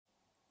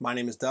My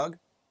name is Doug,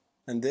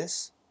 and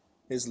this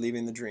is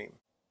Leaving the Dream.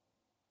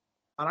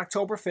 On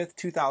October 5th,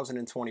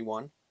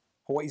 2021,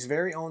 Hawaii's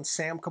very own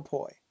Sam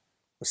Kapoi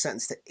was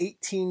sentenced to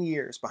 18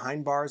 years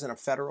behind bars in a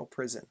federal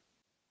prison.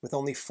 With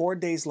only 4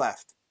 days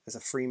left as a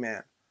free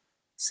man,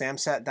 Sam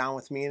sat down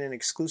with me in an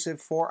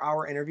exclusive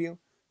 4-hour interview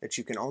that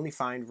you can only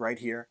find right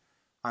here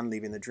on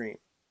Leaving the Dream.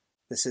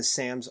 This is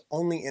Sam's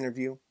only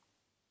interview,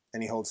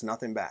 and he holds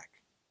nothing back.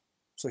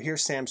 So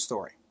here's Sam's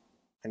story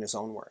in his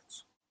own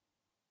words.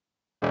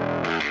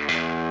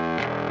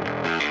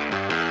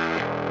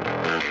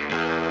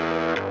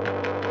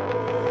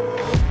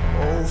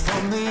 Oh,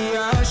 from the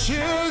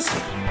ashes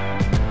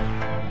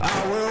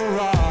I will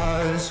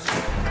rise.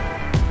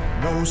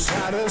 No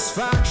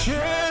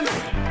satisfaction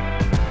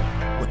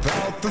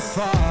without the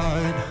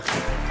fight.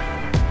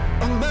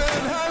 A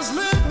man has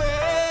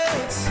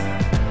limits,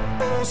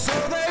 oh, so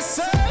they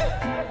say,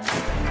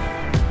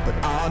 but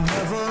I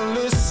never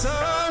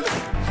listen.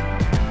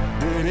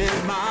 Did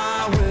it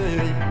my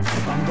way.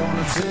 I'm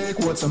gonna take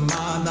what's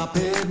mine, I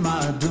paid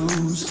my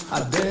dues.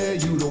 I dare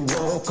you to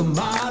walk a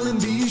mile in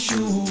these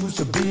shoes.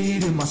 The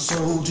beat in my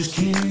soul just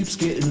keeps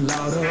getting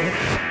louder.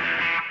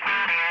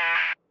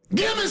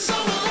 Give me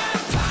some of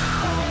that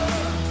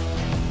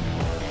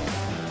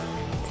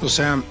power. So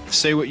Sam,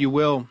 say what you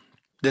will,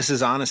 this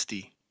is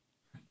honesty.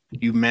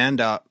 You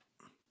manned up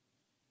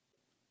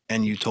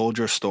and you told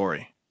your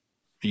story.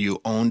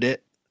 You owned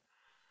it,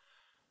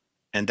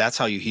 and that's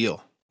how you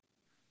heal.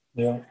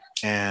 Yeah.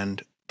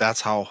 And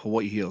that's how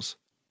Hawaii heals.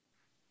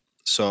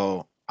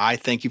 So I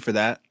thank you for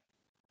that.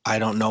 I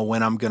don't know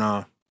when I'm going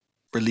to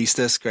release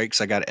this, Greg,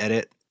 because I got to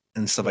edit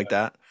and stuff like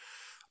that.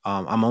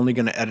 I'm only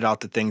going to edit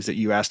out the things that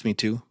you asked me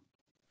to. You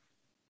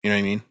know what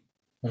I mean?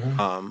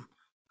 Mm-hmm.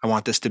 I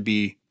want this to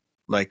be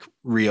like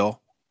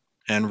real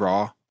and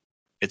raw.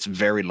 It's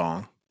very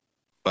long,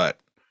 but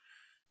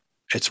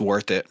it's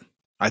worth it.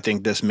 I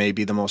think this may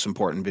be the most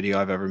important video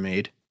I've ever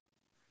made,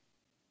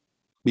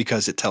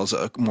 because it tells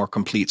a more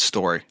complete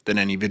story than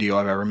any video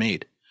I've ever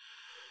made.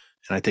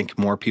 And I think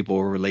more people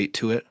will relate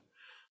to it.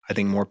 I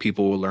think more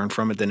people will learn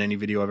from it than any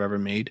video I've ever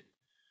made.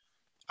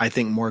 I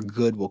think more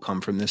good will come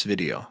from this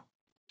video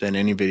than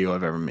any video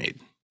I've ever made.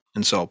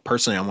 And so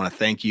personally, I want to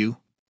thank you.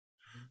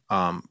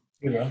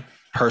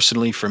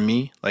 Personally, for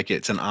me, like,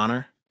 it's an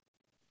honor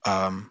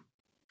to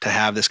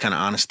have this kind of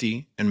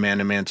honesty and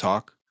man-to-man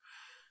talk.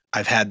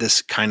 I've had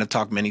this kind of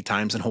talk many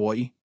times in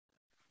Hawaii.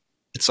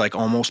 It's like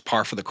almost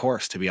par for the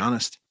course, to be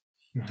honest.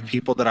 Mm-hmm. The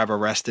people that I've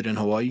arrested in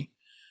Hawaii,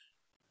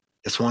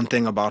 it's one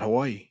thing about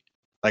Hawaii.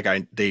 Like,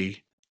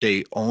 they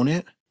own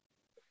it.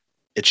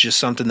 It's just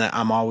something that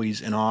I'm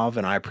always in awe of,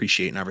 and I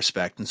appreciate and I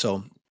respect. And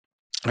so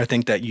I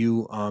think that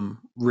you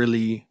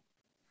really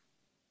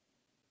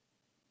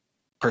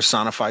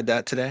personified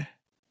that today.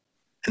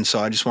 And so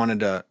I just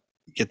wanted to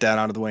get that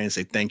out of the way and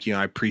say thank you.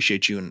 I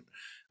appreciate you, and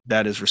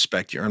that is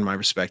respect. You earned my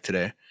respect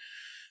today.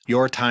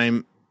 Your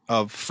time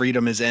of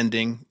freedom is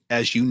ending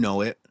as you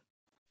know it.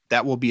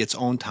 That will be its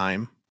own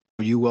time.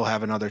 You will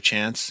have another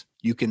chance.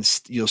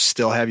 You'll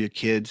still have your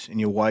kids and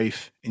your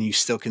wife, and you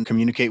still can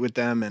communicate with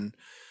them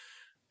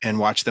and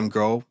watch them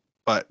grow.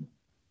 But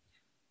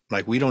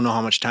like, we don't know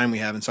how much time we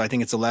have. And so I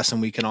think it's a lesson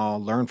we can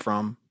all learn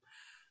from.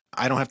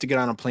 I don't have to get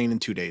on a plane in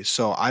 2 days.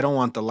 So I don't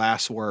want the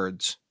last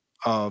words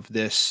of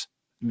this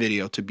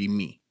video to be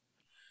me.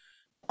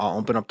 I'll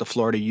open up the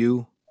floor to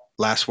you.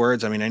 Last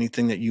words. I mean,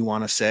 anything that you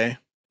want to say.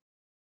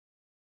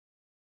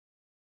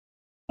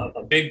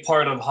 A big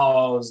part of how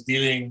I was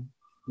dealing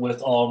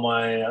with all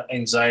my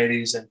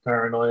anxieties and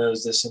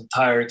paranoias this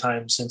entire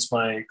time since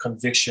my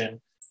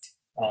conviction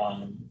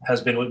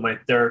has been with my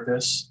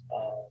therapist.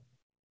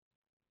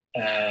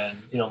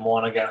 And,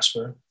 Moana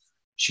Gasper.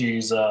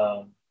 She's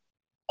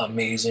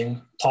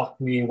amazing.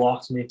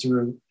 Walked me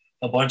through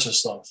a bunch of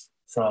stuff,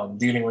 from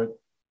dealing with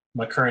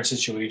my current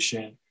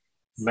situation,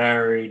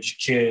 marriage,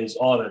 kids,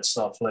 all that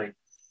stuff, like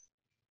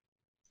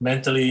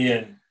mentally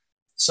and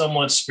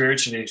somewhat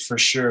spiritually, for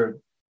sure.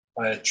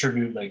 I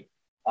attribute like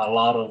a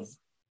lot of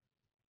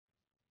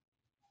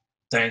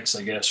thanks,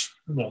 I guess,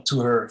 to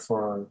her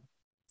for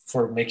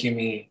making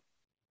me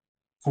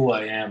who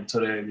I am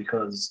today,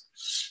 because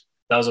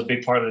that was a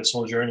big part of this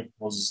whole journey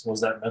was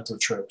that mental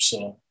trip.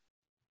 So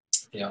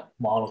yeah,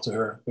 mahalo to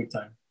her, big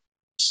time.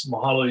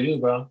 Mahalo to you,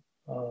 bro,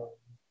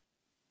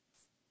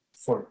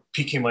 for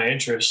piquing my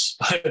interest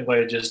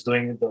by just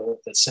doing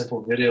that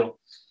simple video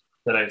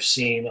that I've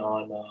seen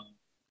on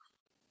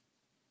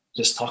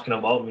just talking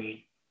about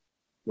me,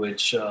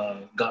 which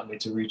got me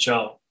to reach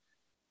out.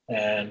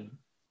 And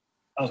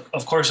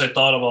of course I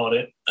thought about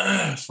it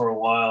for a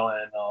while,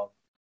 and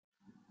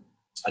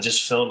I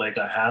just felt like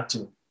I had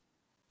to,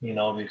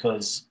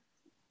 because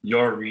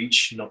your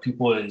reach,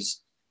 people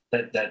is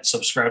that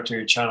subscribe to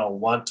your channel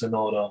want to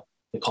know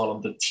they call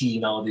them the T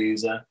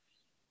nowadays.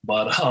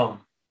 But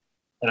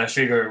and I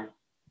figure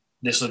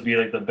this would be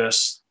like the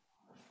best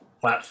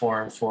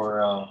platform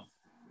for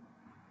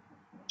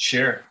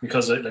share,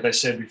 because like I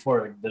said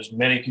before, like, there's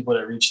many people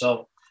that reached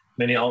out,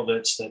 many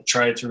outlets that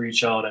tried to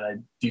reach out, and I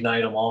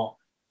denied them all.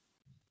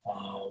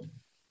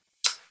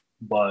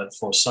 but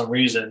for some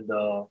reason,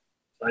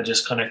 I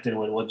just connected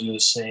with what you were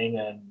saying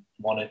and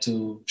wanted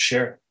to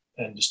share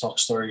and just talk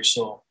stories.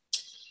 So,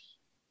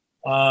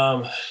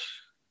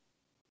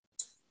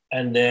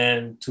 and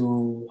then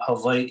to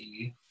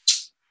Hawaii,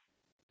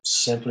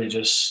 simply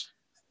just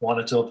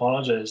wanted to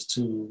apologize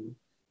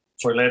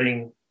for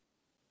letting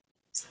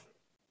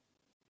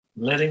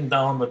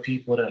down the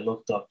people that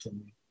looked up to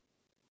me.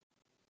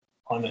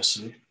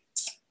 Honestly,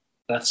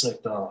 that's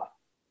like the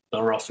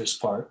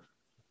roughest part.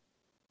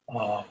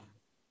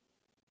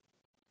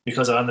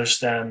 Because I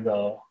understand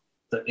the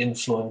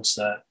influence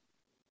that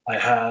I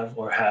have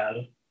or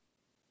had.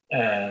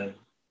 And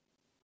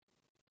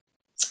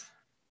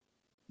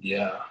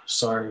yeah,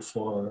 sorry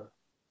for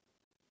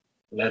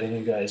letting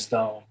you guys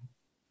down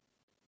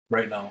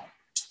right now.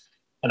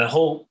 And I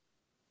hope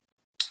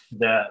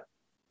that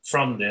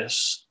from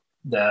this,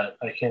 that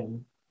I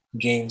can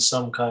gain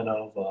some kind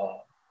of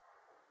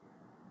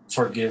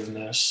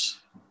forgiveness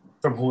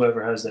from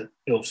whoever has that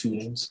ill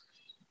feelings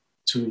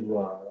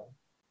to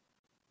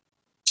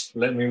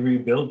let me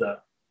rebuild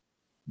that.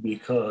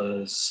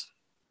 Because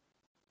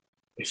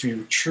if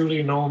you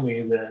truly know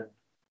me, then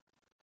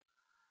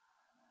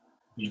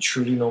you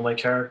truly know my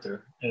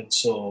character. And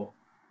so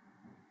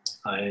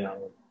I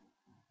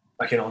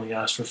can only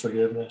ask for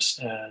forgiveness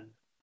and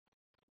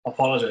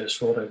apologize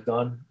for what I've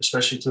done,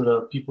 especially to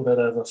the people that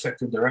I've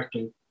affected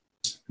directly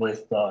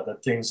with the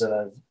things that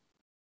I've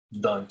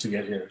done to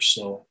get here.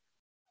 So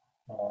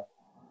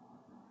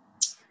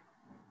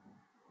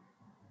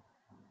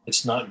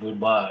it's not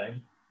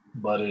goodbye,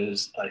 but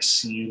is I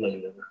see you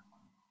later,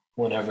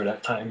 whenever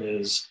that time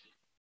is,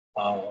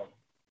 and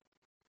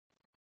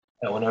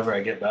whenever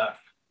I get back.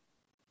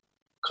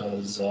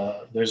 Because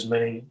there's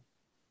many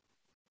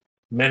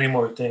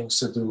more things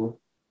to do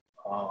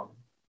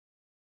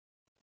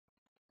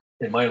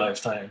in my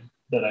lifetime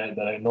that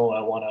I know I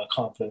want to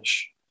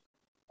accomplish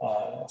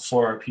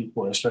for our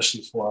people,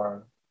 especially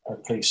for our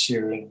place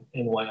here in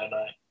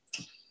Waianae.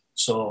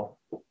 So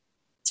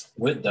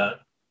with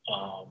that,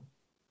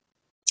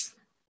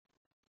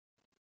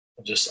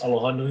 just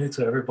aloha nui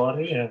to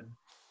everybody, and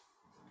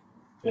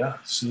yeah,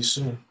 see you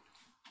soon.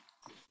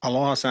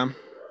 Aloha, Sam.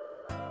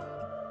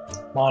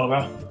 Mahalo,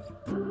 bro.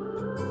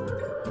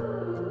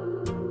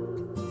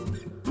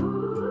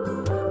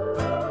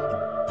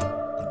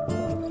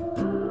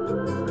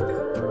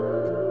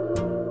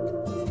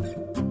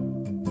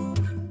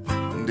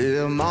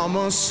 Dear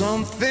mama,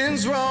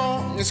 something's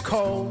wrong. It's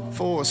cold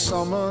for a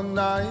summer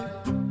night.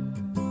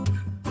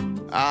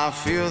 I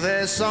feel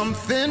there's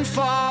something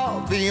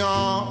far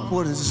beyond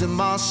what is in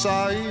my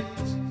sight.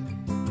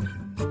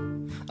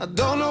 I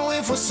don't know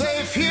if we're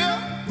safe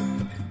here.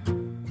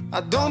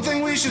 I don't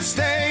think we should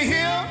stay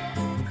here.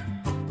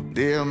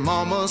 Dear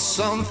mama,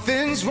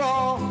 something's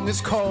wrong. It's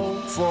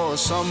cold for a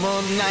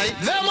summer night.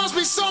 There must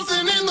be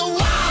something in the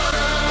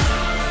water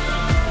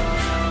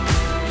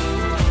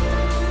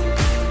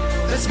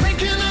that's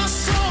making us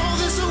so